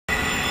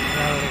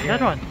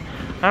good one.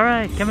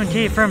 Alright, coming to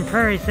you from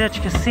Prairie's Edge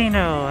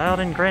Casino out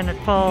in Granite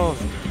Falls.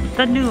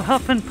 The new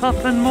Huff and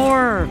Puff and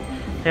more.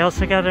 They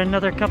also got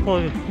another couple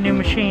of new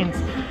machines.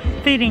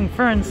 Feeding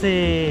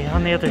Frenzy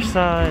on the other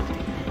side.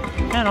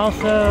 And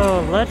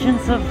also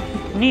Legends of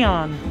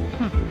Neon.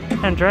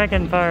 And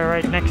Dragonfire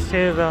right next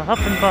to the Huff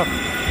and Puff.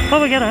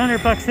 Well, we got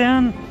 $100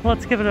 in.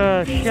 Let's give it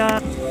a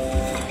shot.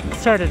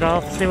 Start it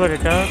off, see what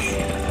it does.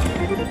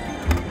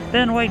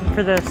 Been waiting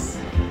for this.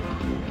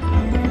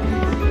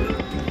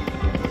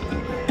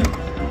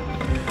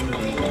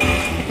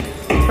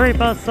 Three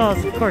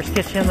buzzsaws, of course,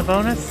 get you in the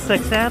bonus.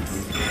 6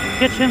 hats,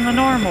 get you in the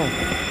normal.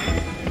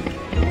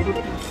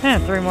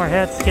 And 3 more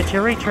hats, get you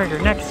a re-trigger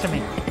next to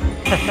me.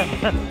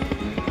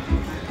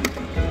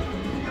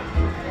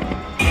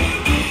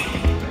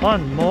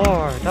 One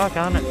more,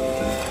 doggone it.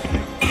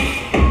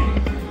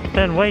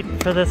 Been waiting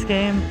for this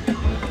game.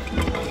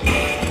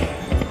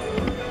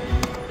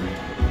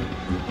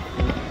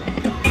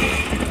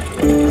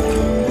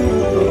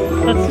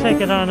 Let's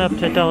take it on up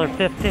to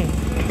 $1.50.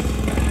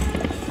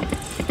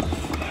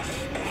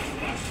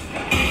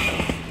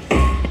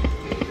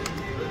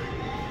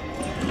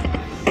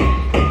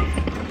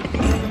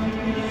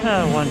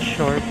 One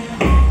short.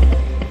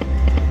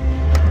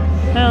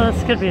 Now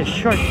this could be a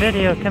short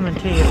video coming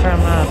to you from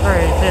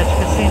Prairie's Edge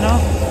Casino.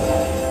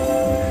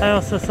 I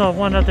also saw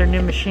one other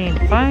new machine.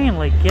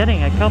 Finally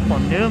getting a couple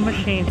new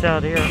machines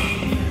out here.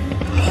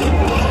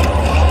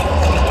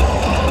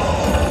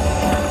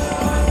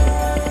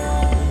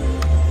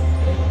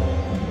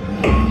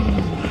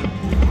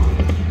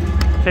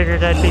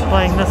 Figured I'd be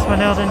playing this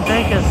one out in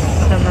Vegas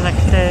in the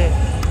next day.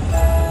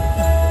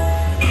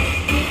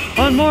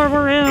 One more,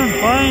 we're in,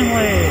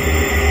 finally!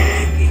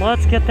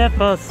 Let's get that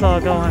buzzsaw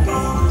going.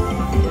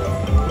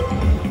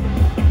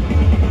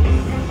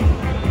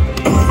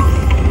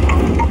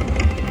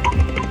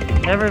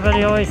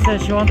 Everybody always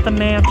says you want the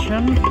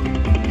mansion.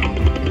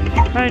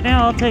 Right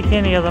now, I'll take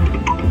any of them.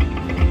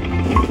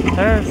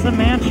 There's the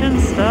mansion,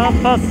 stop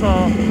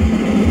buzzsaw.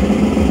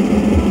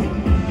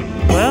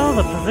 Well,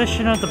 the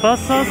position of the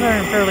buzzsaws are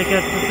in fairly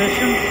good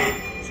position,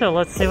 so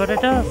let's see what it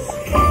does.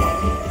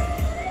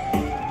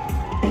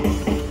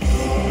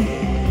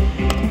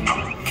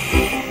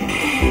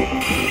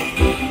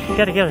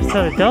 Gotta get a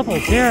set of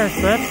doubles here,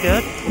 so that's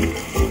good.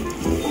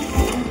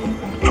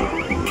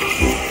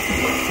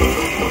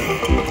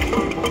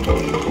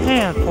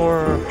 And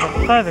for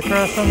 5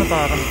 across on the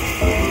bottom.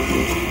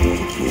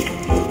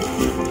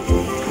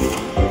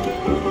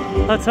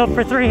 Let's hope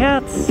for 3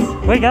 hats.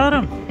 We got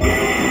them.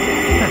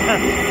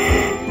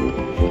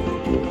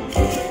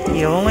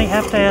 You only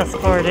have to ask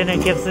for it and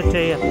it gives it to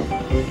you.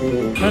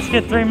 Let's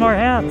get 3 more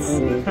hats.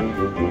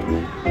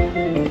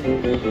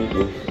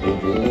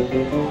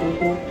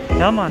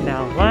 Come on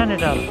now, line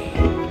it up.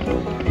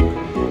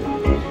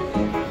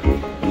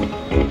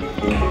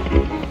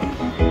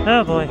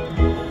 Oh boy.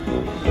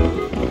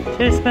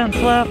 2 spins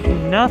left,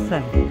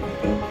 nothing.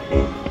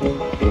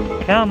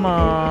 Come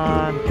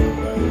on.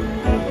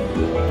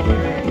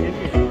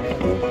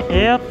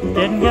 Yep,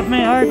 didn't give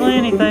me hardly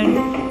anything.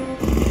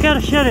 Got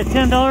a shot at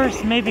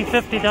 $10, maybe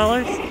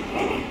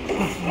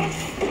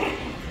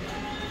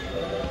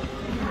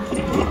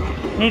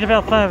 $50. Need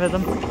about 5 of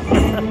them.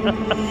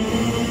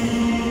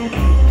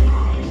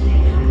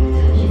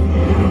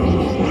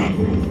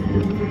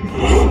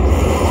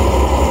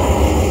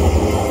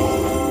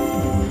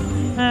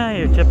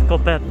 Your typical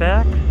bet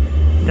back,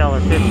 $1.50.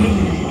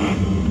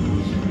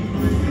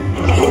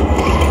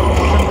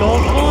 Some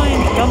gold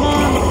coins, come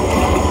on!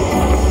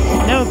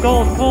 No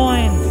gold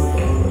coins!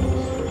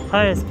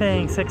 Highest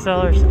paying,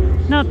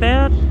 $6. Not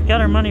bad,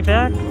 got our money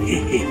back.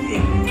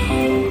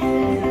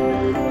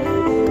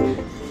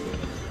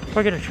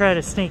 We're gonna try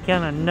to sneak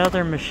in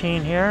another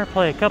machine here,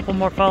 play a couple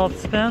more follow-up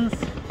spins.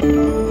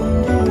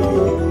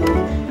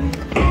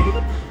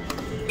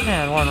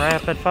 And 1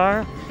 rapid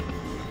fire.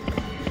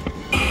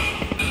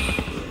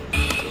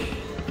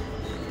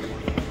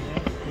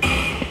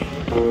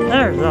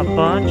 There's a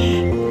bunch.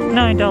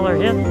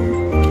 $9 hit.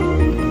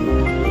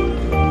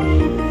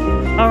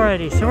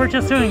 Alrighty, so we're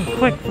just doing a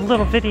quick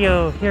little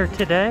video here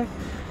today.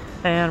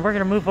 And we're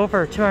going to move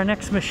over to our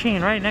next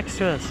machine right next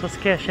to us. Let's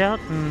cash out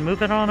and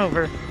move it on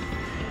over.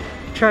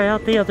 Try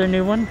out the other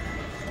new one.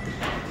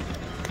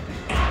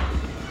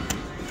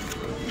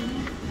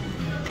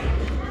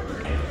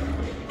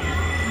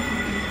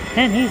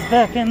 And he's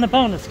back in the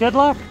bonus. Good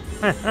luck.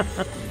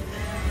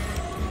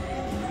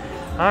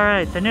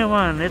 Alright, the new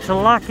one. It's a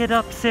Lock It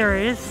Up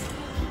series.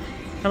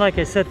 Like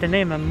I said the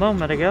name a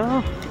moment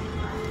ago.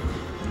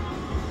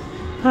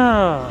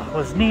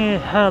 Was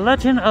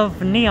Legend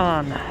of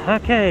Neon.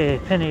 Okay,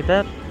 penny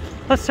bet.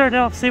 Let's start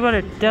off, see what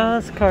it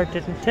does. Card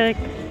didn't take.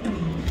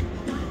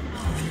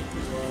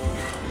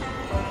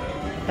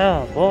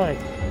 Oh boy,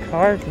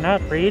 card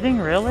not reading,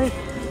 really?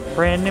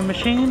 Brand new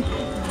machine.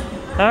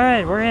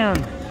 Alright, we're in.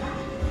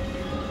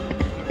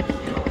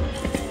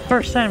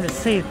 First time to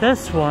see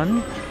this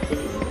one.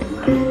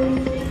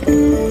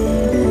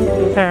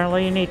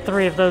 Apparently you need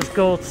 3 of those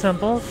gold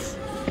symbols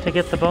to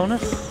get the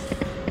bonus.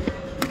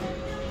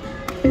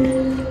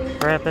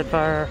 Rapid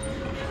fire.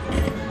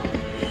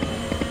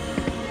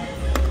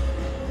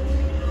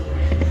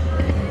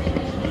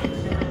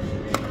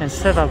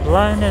 Instead of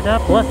line it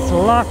up, let's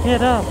lock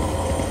it up.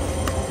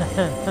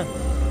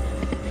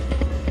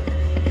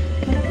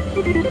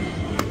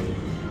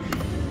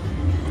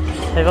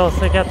 They've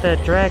also got the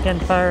dragon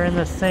fire in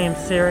the same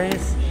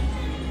series.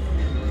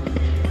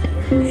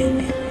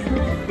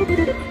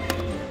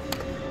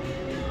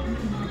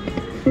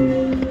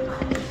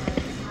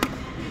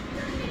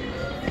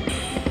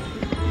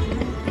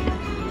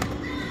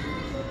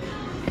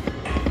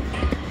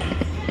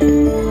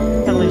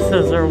 At least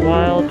those are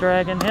wild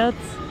dragon heads.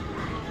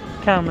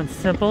 Common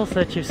symbols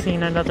that you've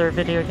seen in other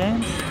video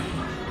games.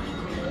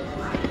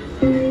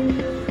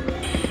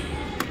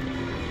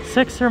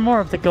 6 or more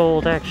of the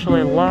gold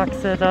actually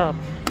locks it up.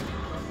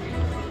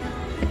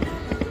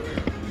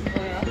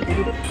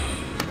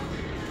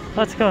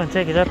 Let's go and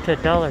take it up to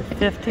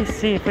 $1.50,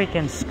 see if we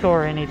can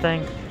score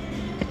anything.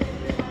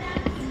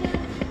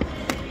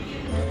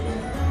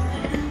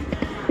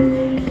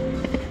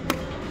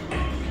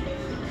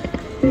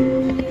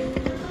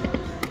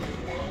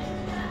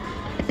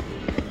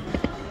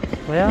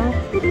 Well,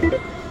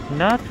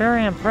 not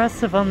very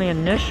impressive on the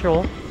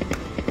initial.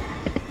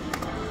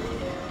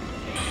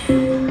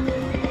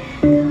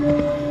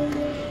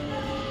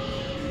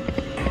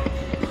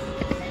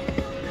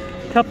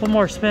 Couple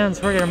more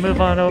spins, we're gonna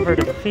move on over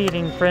to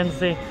Feeding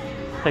Frenzy,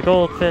 the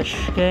goldfish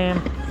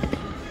game.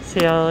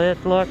 See how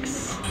it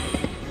looks.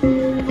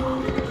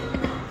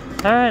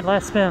 Alright,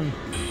 last spin.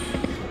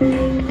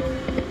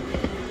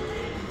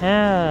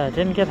 Yeah,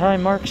 didn't get high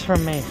marks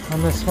from me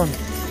on this one.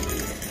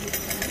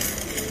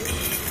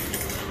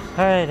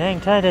 Alright, hang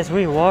tight as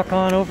we walk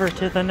on over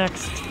to the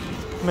next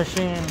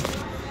machine.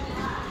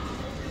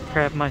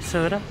 Grab my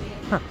soda.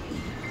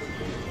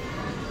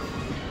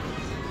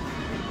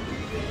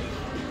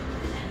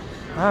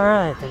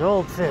 Alright, the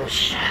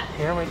goldfish.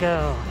 Here we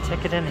go.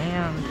 Ticket in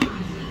hand.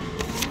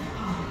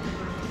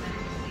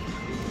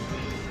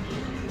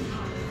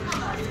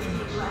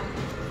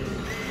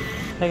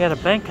 I got a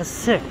bank of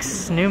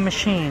 6 new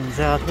machines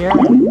out here.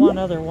 One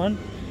other one.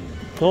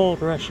 Gold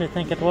Rush, I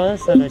think it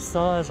was, that I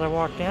saw as I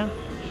walked in.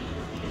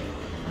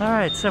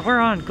 Alright, so we're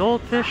on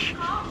Goldfish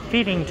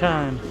Feeding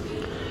Time.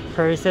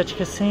 Prairie Edge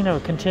Casino,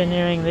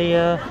 continuing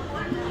the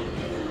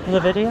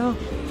video.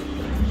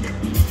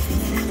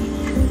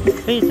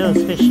 Feed those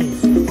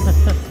fishies.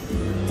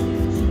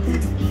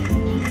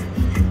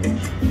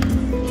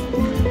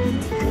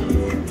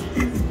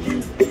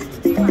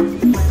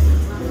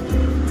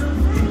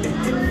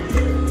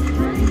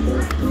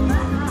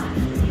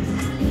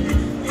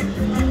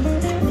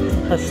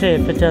 Let's see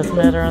if it does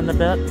matter on the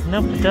bet.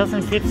 Nope, it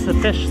doesn't. Keeps the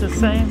fish the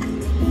same.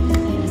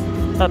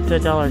 Up to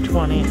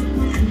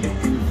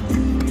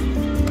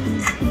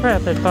 $1.20.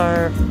 Rapid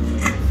fire.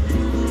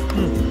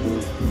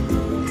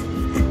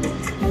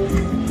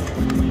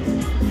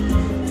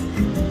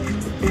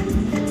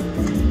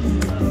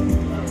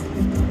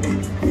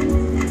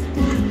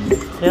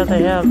 Yeah,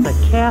 they have the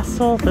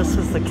castle. This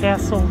is the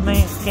castle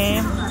main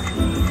game.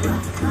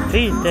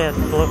 Feed that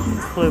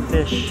blue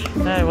fish.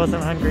 I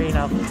wasn't hungry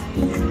enough.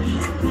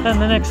 And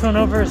the next one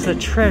over is the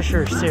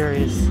treasure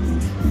series.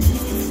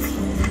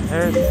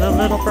 There's the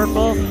little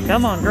purple.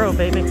 Come on, grow,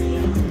 baby.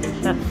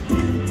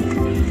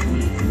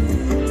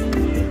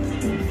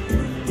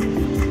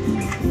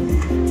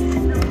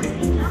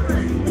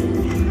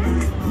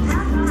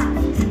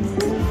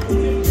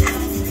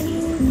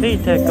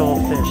 Feed that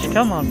goldfish.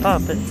 Come on,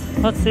 pop it.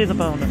 Let's see the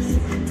bonus.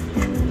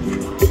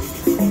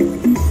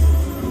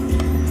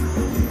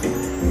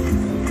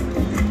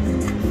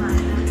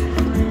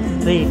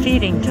 The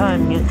feeding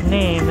time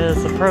name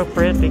is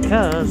appropriate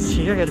because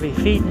you're going to be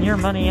feeding your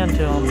money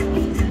into them,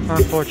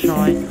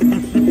 unfortunately.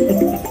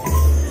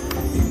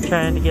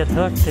 Trying to get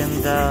hooked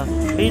and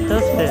feed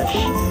those fish.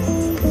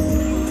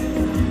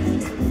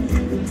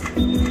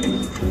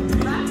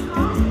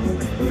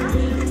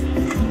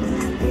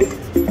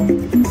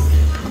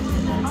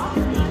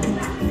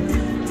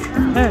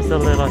 There's a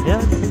little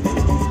hit.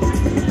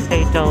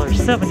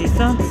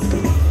 $8.70.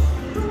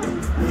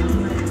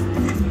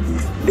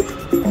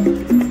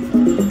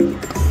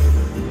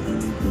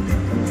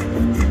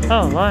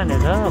 Oh, line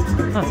it up.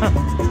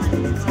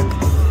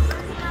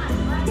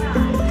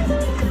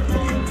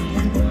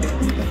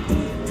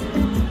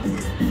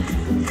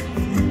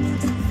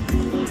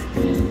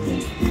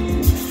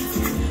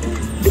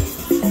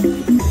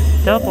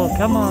 Double,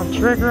 come on,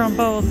 trigger them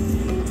both.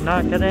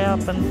 Not gonna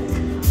happen.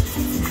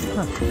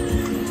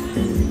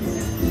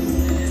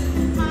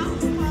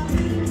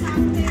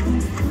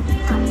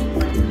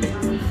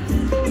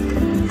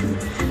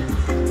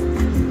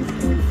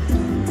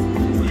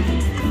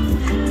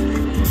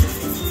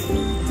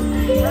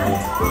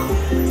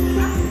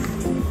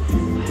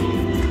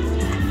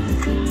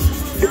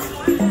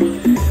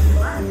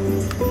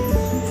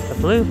 The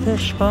blue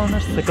fish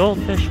bonus, the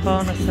goldfish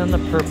bonus, and the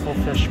purple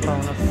fish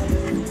bonus.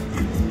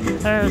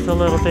 There's a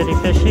little bitty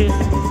fishies.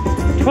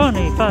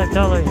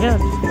 $25 hit.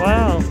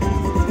 Wow.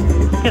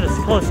 Get us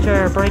close to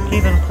our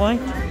break-even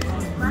point.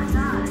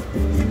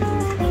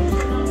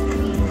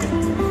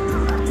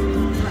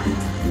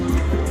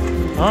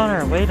 On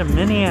our way to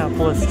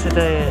Minneapolis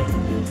today.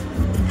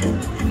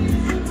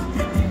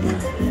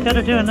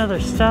 Gotta do another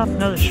stop,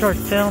 another short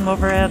film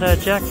over at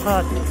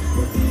Jackpot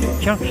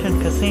Junction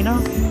Casino.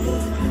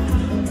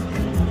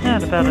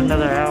 And about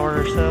another hour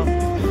or so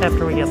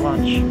after we get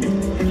lunch.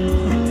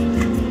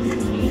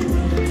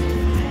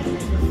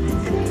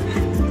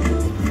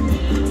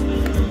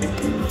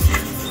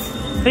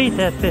 Feed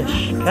that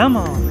fish, come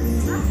on.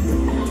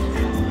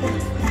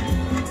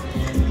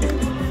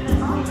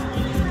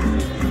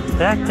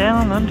 Back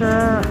down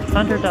under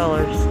 $100.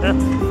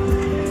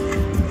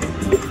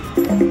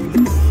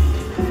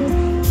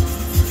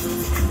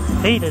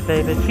 Feed it,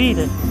 baby, feed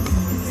it.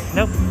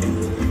 Nope.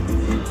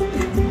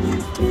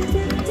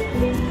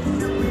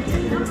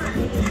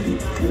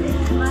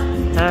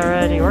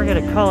 Alrighty, we're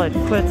gonna call it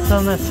quits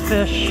on this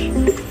fish.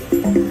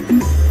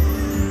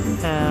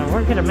 And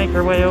we're gonna make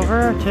our way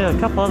over to a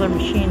couple other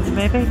machines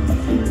maybe.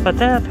 But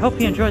hope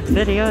you enjoyed the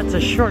video. It's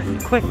a short,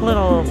 quick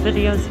little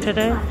videos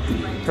today.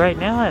 Right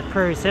now at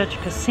Prairie's Edge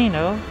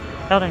Casino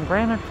out in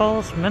Granite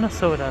Falls,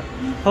 Minnesota.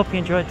 Hope you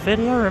enjoyed the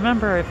video.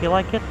 Remember, if you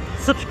like it,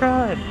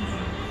 subscribe.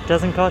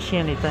 Doesn't cost you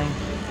anything.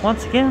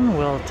 Once again,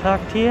 we'll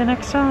talk to you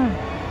next time.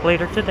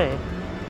 Later today.